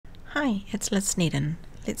Hi, it's Liz Sneddon.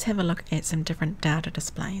 Let's have a look at some different data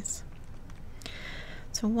displays.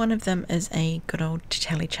 So one of them is a good old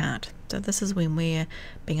tally chart. So this is when we're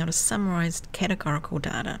being able to summarize categorical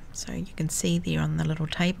data. So you can see there on the little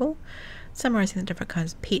table, summarizing the different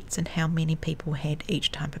kinds of pets and how many people had each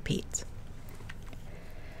type of pets.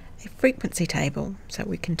 A frequency table, so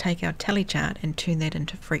we can take our tally chart and turn that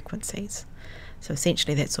into frequencies. So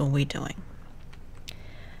essentially that's all we're doing.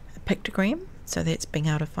 A pictogram, so that's being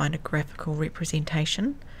able to find a graphical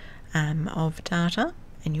representation of data,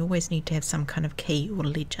 and you always need to have some kind of key or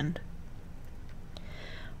legend.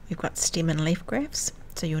 We've got stem and leaf graphs,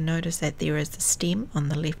 so you'll notice that there is the stem on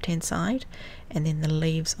the left hand side and then the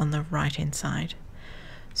leaves on the right hand side.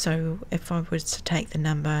 So if I was to take the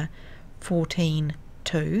number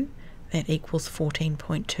 14.2, that equals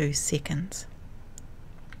 14.2 seconds.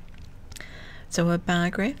 So a bar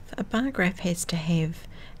graph has to have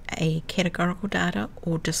a categorical data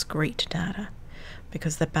or discrete data,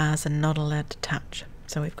 because the bars are not allowed to touch,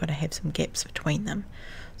 so we've got to have some gaps between them.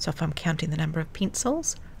 So if I'm counting the number of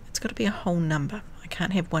pencils, it's got to be a whole number. I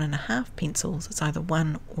can't have 1.5 pencils, it's either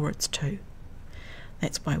 1 or it's 2.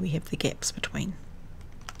 That's why we have the gaps between.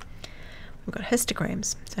 We've got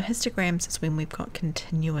histograms. So histograms is when we've got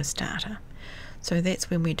continuous data. So that's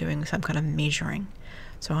when we're doing some kind of measuring.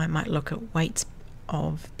 So I might look at weights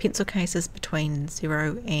of pencil cases between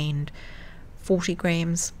 0 and 40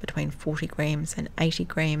 grams, between 40 grams and 80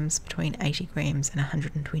 grams, between 80 grams and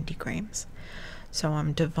 120 grams. So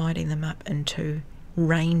I'm dividing them up into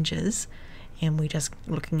ranges, and we're just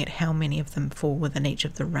looking at how many of them fall within each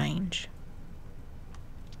of the range.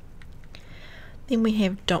 Then we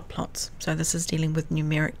have dot plots. So this is dealing with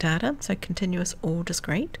numeric data, so continuous or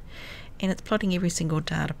discrete, and it's plotting every single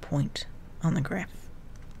data point on the graph.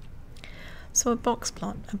 So a box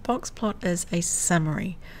plot is a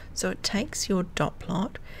summary. So it takes your dot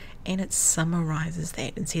plot and it summarizes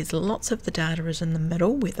that and says lots of the data is in the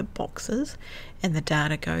middle where the box is, and the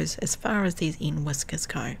data goes as far as these end whiskers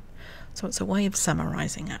go. So it's a way of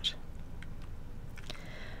summarizing it.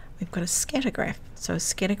 We've got a scatter graph. So a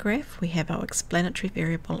scatter graph, we have our explanatory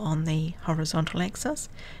variable on the horizontal axis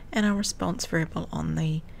and our response variable on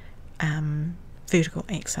the vertical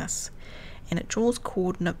axis. And it draws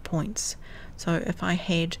coordinate points. So if I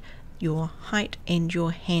had your height and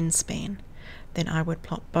your hand span, then I would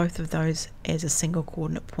plot both of those as a single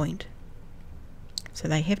coordinate point. So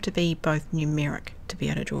they have to be both numeric to be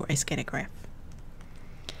able to draw a scatter graph.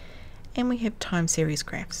 And we have time series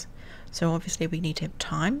graphs. So obviously we need to have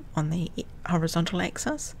time on the horizontal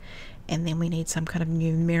axis, and then we need some kind of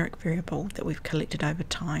numeric variable that we've collected over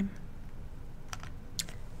time.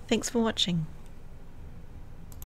 Thanks for watching.